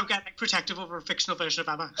love how I'm getting like, protective over a fictional version of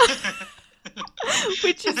Emma.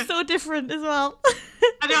 Which is so different as well.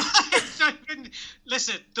 I know. It's not even,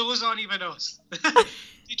 listen, those aren't even us.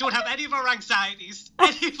 You don't have any of our anxieties,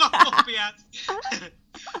 any of our phobias.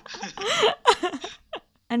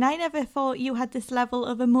 And I never thought you had this level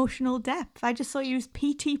of emotional depth. I just saw you as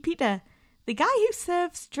PT Peter, the guy who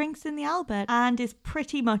serves drinks in the Albert and is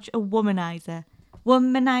pretty much a womanizer.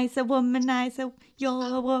 Womanizer, womanizer, you're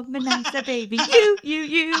a womanizer, baby.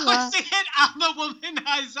 You I are. was thinking I'm a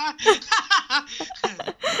womanizer.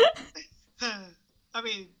 I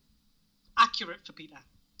mean, accurate for Peter.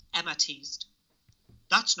 Emma teased.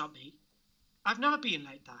 That's not me. I've never been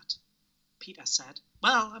like that. Peter said.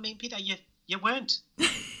 Well, I mean, Peter, you weren't.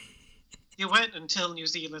 You weren't until New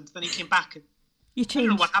Zealand. Then he came back and You I don't know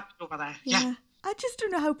changed. what happened over there. Yeah. I just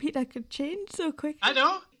don't know how Peter could change so quick. I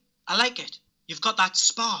know. I like it. You've got that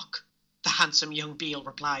spark, the handsome young Beale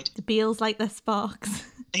replied. The Beals like their sparks.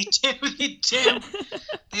 They do, they do.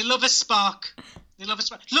 They love a spark. They love a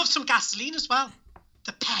spark. Love some gasoline as well.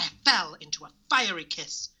 The pair fell into a fiery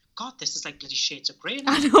kiss. God, this is like bloody Shades of Grey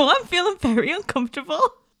now. I know, I'm feeling very uncomfortable.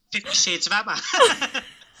 50 Shades of Emma.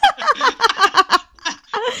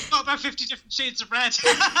 Got about 50 different shades of red.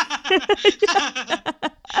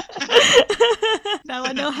 Now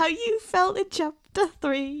I know how you felt in chapter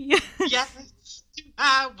 3. Yes, to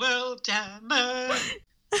my world, Emma.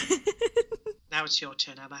 Now it's your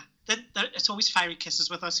turn, Emma. Then it's always fiery kisses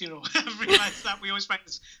with us, you know. I've realised that we always write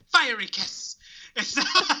this fiery kiss. It's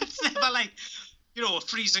never like, you know, a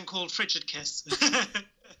freezing cold frigid kiss.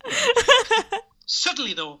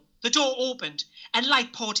 Suddenly, though, the door opened and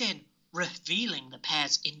light poured in, revealing the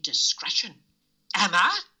pair's indiscretion.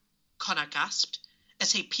 Emma? Connor gasped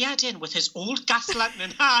as he peered in with his old gas lantern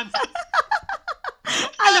in hand.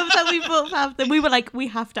 I love that we both have them. We were like, we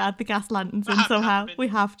have to add the gas lanterns in somehow. We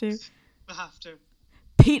have to. We'll have to.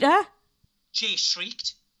 Peter? Jay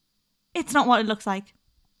shrieked. It's not what it looks like.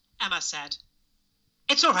 Emma said.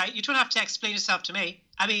 It's all right. You don't have to explain yourself to me.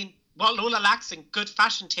 I mean, what Lola lacks in good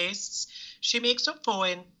fashion tastes, she makes up for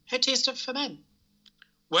in her taste for men.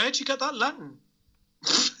 Where'd you get that lantern?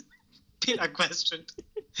 Peter questioned.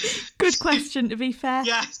 Good question, to be fair.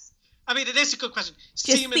 Yes. I mean, it is a good question.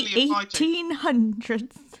 Just Seemingly the avoiding.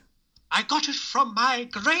 1800s. I got it from my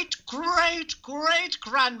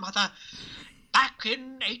great-great-great-grandmother back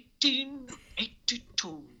in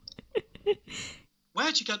 1882.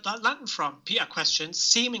 Where'd you get that lantern from? Peter questioned,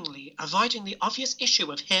 seemingly avoiding the obvious issue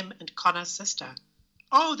of him and Connor's sister.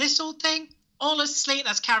 Oh, this old thing? All as slate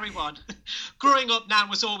as carry one. Growing up, Nan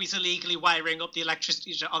was always illegally wiring up the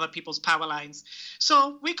electricity to other people's power lines.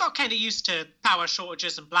 So we got kind of used to power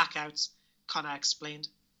shortages and blackouts, Connor explained.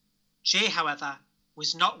 Jay, however,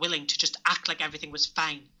 was not willing to just act like everything was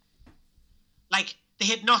fine. Like they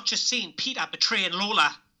had not just seen Peter betraying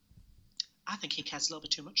Lola. I think he cares a little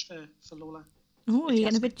bit too much for Lola. Oh, If you're you getting a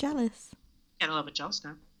ask me. bit jealous. Getting a little bit jealous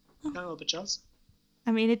now. Getting a little bit jealous.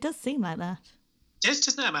 I mean, it does seem like that. It is,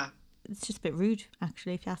 doesn't it, Emma? It's just a bit rude,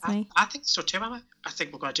 actually, if you ask me. I think so too, Emma. I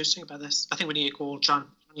think we've got to do something about this. I think we need to call John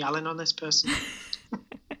Allen on this person.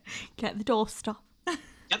 Get the door stop.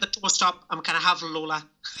 Get the door stop. I'm going to have Lola.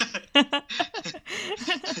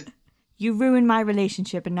 You ruined my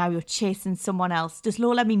relationship and now you're chasing someone else. Does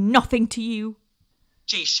Lola mean nothing to you?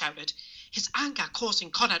 Jay shouted, his anger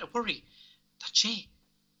causing Connor to worry that Jay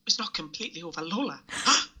was not completely over Lola.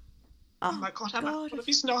 Oh my God, Emma, God. what if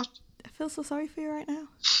he's not? I feel so sorry for you right now.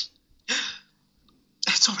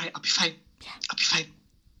 It's all right, I'll be fine. Yeah. I'll be fine.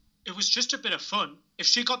 It was just a bit of fun. If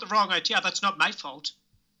she got the wrong idea, that's not my fault.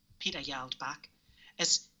 Peter yelled back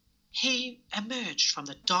as he emerged from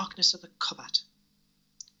the darkness of the cupboard.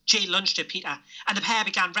 Jay lunged at Peter and the pair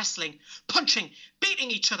began wrestling, punching,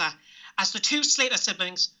 beating each other as the two Slater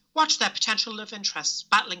siblings watched their potential love interests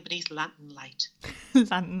battling beneath lantern light.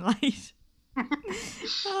 Lantern light.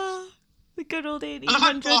 The good old 1800s. I love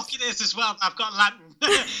how dark it is as well. I've got lantern.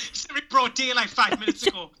 It's very broad daylight 5 minutes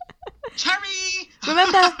ago. Cherry!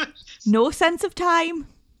 Remember, no sense of time.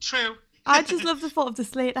 True. I just love the thought of the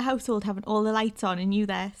Slater household having all the lights on and you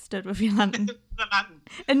there stood with your lantern. The lantern.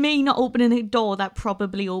 And me not opening a door that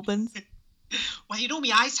probably opens. Well, you know,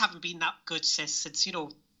 my eyes haven't been that good, sis, since,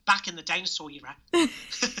 back in the dinosaur era.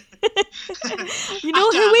 You know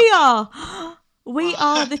who we are? We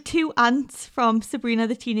are the two ants from Sabrina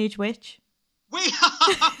the Teenage Witch. We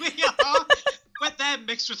are. With them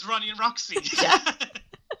mixed with Ronnie and Roxy.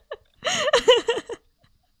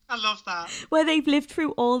 I love that. Where they've lived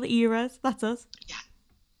through all the eras. That's us. Yeah,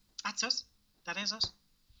 that's us. That is us.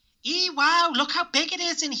 Wow, look how big it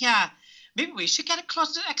is in here. Maybe we should get a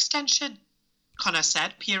closet extension, Connor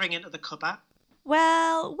said, peering into the cupboard.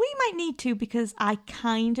 Well, we might need to because I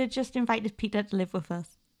kind of just invited Peter to live with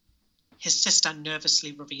us. His sister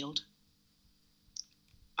nervously revealed.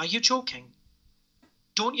 Are you joking?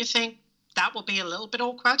 Don't you think that will be a little bit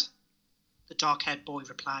awkward? The dark-haired boy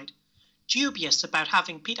replied, dubious about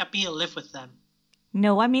having Peter Beale live with them.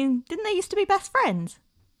 No, I mean, didn't they used to be best friends?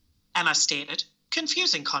 Emma stated,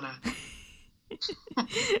 confusing Connor.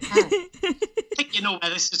 I think you know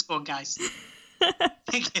where this is going, guys. I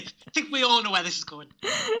think we all know where this is going.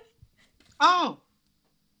 Oh,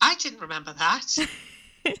 I didn't remember that.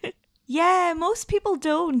 Yeah, most people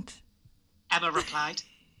don't. Emma replied.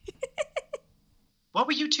 What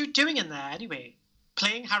were you two doing in there anyway?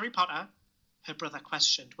 Playing Harry Potter? Her brother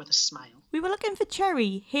questioned with a smile. We were looking for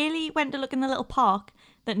Cherry. Haley went to look in the little park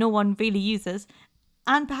that no one really uses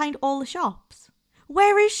and behind all the shops.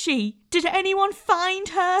 Where is she? Did anyone find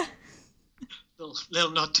her?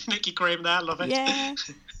 Little nod to Nicky Graham there, love it. Yeah.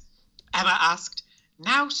 Emma asked,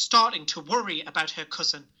 now starting to worry about her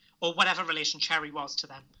cousin or whatever relation Cherry was to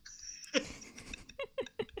them.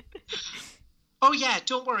 Oh yeah,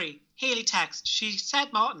 don't worry. Haley texted. She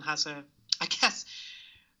said Martin has a... I guess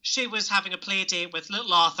she was having a play date with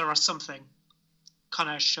little Arthur or something.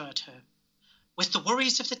 Connor assured her. With the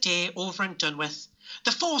worries of the day over and done with,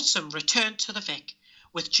 the foursome returned to the Vic,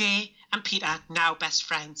 with Jay and Peter now best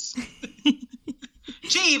friends.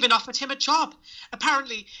 Jay even offered him a job.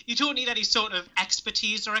 Apparently, you don't need any sort of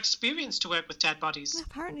expertise or experience to work with dead bodies.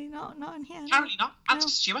 Apparently not in here. Apparently not. Ask No.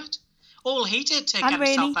 Stuart. All he did to And get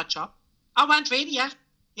Rainey. himself that job. Oh, and Rainey, yeah.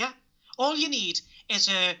 Yeah. All you need is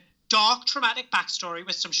a dark, traumatic backstory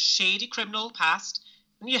with some shady criminal past,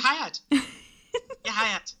 and you're hired. You're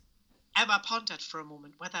hired. Emma pondered for a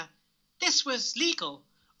moment whether this was legal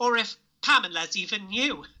or if Pam and Les even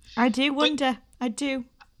knew. I do wonder. I do.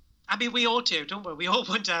 I mean, we all do, don't we? We all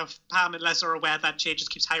wonder if Pam and Les are aware that Jay just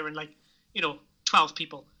keeps hiring, 12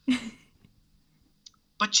 people.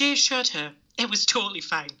 But Jay assured her it was totally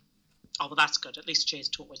fine. Oh, well, that's good. At least Jay's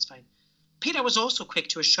totally fine. Peter was also quick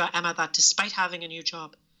to assure Emma that despite having a new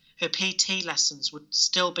job, her PT lessons would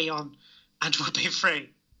still be on and would be free.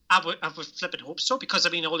 I would flip and hope so, because,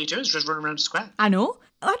 all you do is just run around the square. I know.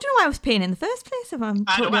 I don't know why I was paying in the first place, if I'm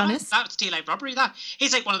totally honest. That's daylight robbery, that.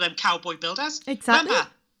 He's like one of them cowboy builders. Exactly. Remember,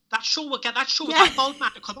 that show with Yeah. that bald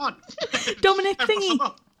man to come on. Dominic Everyone thingy. come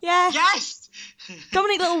up. Yeah. Yes.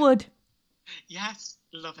 Dominic Littlewood. Yes.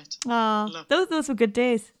 Love it. Oh, Love those were good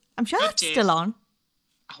days. I'm sure Good that's days. still on.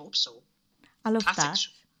 I hope so. I love Classic that.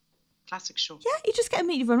 show. Classic show. Yeah, you just get a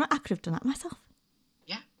meaty run. I could have done that myself.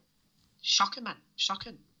 Yeah. Shocking, man.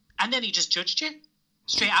 Shocking. And then he just judged you.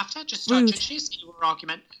 Straight after. Just started Rude. judging you, so you were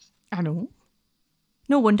argumentative. I know.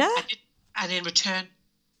 No wonder. And in return,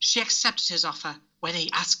 she accepted his offer when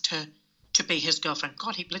he asked her to be his girlfriend.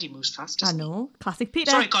 God, he bloody moves fast, I doesn't know. Classic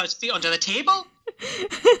Peter. he? Sorry, got his feet under the table.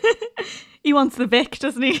 He wants the Vic,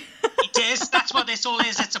 doesn't he? He It is. That's what this all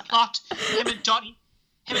is. It's a plot. Him and Johnny,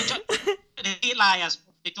 they hate liars.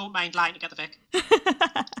 They don't mind lying to get the Vic.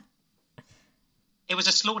 It was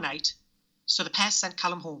a slow night, so the pair sent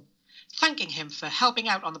Callum home, thanking him for helping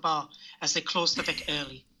out on the bar as they closed the Vic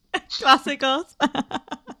early. Classic us.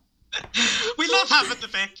 We love having the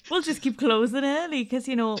Vic. We'll just keep closing early because,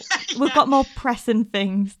 we've got more pressing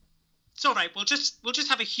things. It's all right. We'll just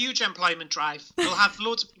have a huge employment drive. We'll have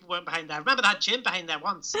loads of people working behind there. Remember that gym behind there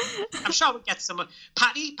once? I'm sure we'll get someone.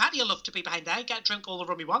 Patty will love to be behind there. Get a drink all the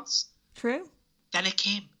rum he wants. True. Then it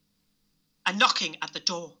came. A knocking at the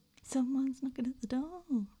door. Someone's knocking at the door.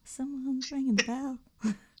 Someone's ringing the bell.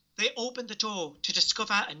 They opened the door to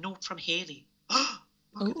discover a note from Hayley.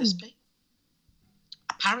 What could this be?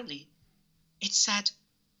 Apparently, it said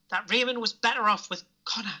that Raymond was better off with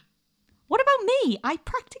Connor. What about me? I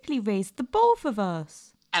practically raised the both of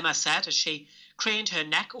us. Emma said as she craned her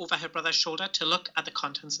neck over her brother's shoulder to look at the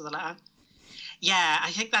contents of the letter. Yeah, I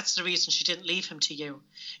think that's the reason she didn't leave him to you.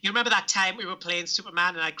 You remember that time we were playing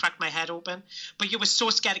Superman and I cracked my head open? But you were so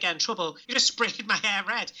scared to get in trouble, you just sprayed my hair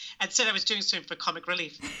red and said I was doing something for comic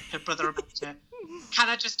relief. Her brother reminded her. Can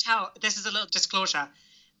I just tell, this is a little disclosure.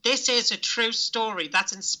 This is a true story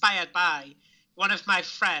that's inspired by one of my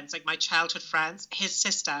friends, like my childhood friends. His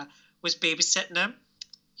sister was babysitting him.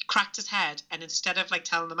 He cracked his head, and instead of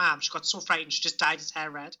telling the mum, she got so frightened she just dyed his hair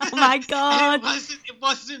red. Oh my God. It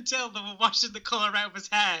wasn't until they were washing the colour out of his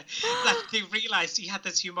hair that they realised he had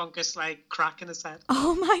this humongous crack in his head.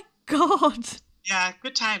 Oh my God. Yeah,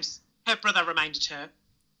 good times. Her brother reminded her.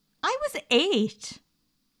 I was 8.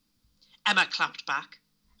 Emma clapped back.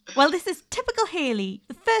 Well, this is typical Hayley.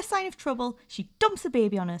 The first sign of trouble, she dumps a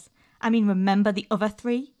baby on us. I mean, remember the other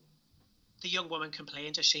 3? The young woman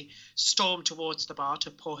complained as she stormed towards the bar to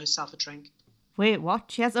pour herself a drink. Wait,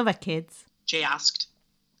 what? She has other kids? Jay asked.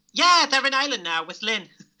 Yeah, they're in Ireland now with Lynn.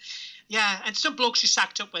 Yeah, and some bloke she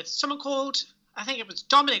sacked up with. Someone called, I think it was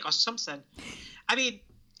Dominic or something. I mean,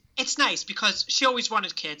 it's nice because she always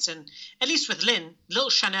wanted kids. And at least with Lynn, little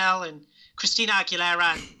Chanel and Christina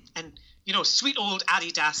Aguilera and sweet old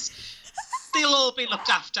Adidas, they'll all be looked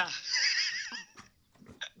after.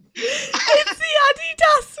 It's the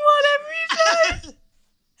Adidas one every time.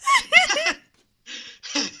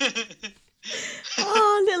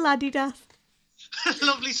 Oh, little Adidas.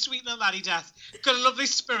 Lovely, sweet little Adidas. Got a lovely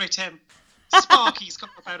spirit, him. Sparky's got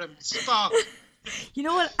about him. Spark. You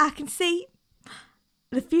know what? I can see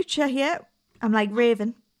the future here. I'm like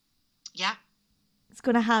Raven. Yeah. It's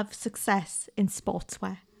going to have success in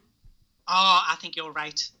sportswear. Oh, I think you're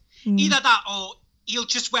right. Either that or he'll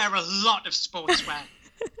just wear a lot of sportswear.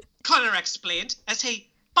 Connor explained as he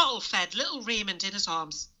bottle-fed little Raymond in his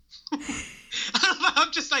arms.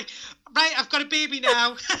 I'm just like, right, I've got a baby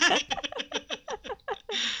now.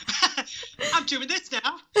 I'm doing this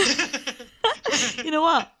now. You know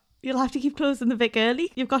what? You'll have to keep closing the Vic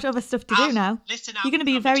early. You've got other stuff to do now. Listen, you're going to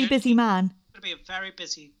be a very busy man. I'm going to be a very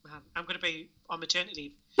busy man. I'm going to be on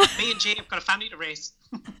maternity leave. Me and Jay have got a family to raise.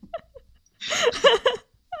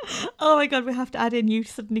 Oh my God, we have to add in you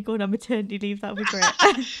suddenly going on maternity leave. That would be great.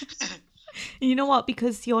 You know what?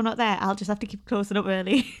 Because you're not there, I'll just have to keep closing up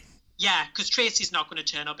early. Yeah, because Tracy's not going to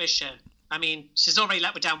turn up, is she? I mean, she's already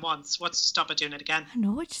let me down once. What's to stop her doing it again?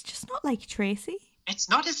 No, it's just not like Tracy. It's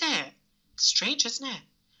not, is it? It's strange, isn't it?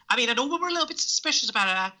 I mean, I know we were a little bit suspicious about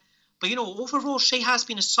her, but overall, she has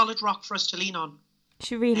been a solid rock for us to lean on.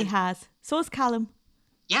 She really has. So has Callum.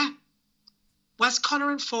 Yeah. Whilst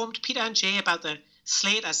Connor informed Peter and Jay about the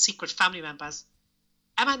Slater's secret family members,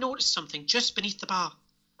 Emma noticed something just beneath the bar.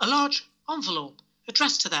 A large envelope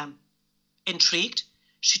addressed to them. Intrigued,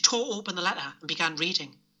 she tore open the letter and began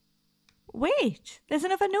reading. Wait, there's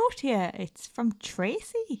another note here. It's from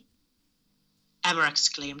Tracy. Emma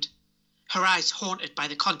exclaimed, her eyes haunted by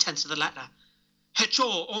the contents of the letter, her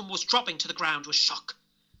jaw almost dropping to the ground with shock.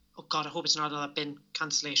 Oh God, I hope it's not another bin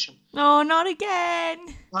cancellation. Oh, not again.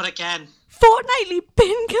 Not again. Fortnightly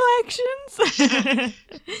bin collections.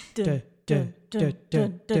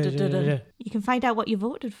 You can find out what you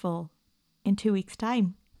voted for in 2 weeks'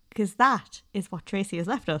 time, because that is what Tracy has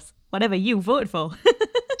left us. Whatever you voted for.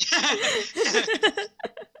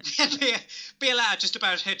 Be a letter just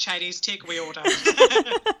about her Chinese takeaway order.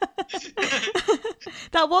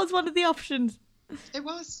 That was one of the options. It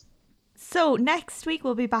was. So next week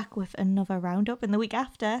we'll be back with another roundup, and the week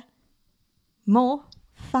after, more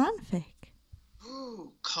fanfic.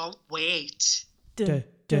 Ooh, can't wait.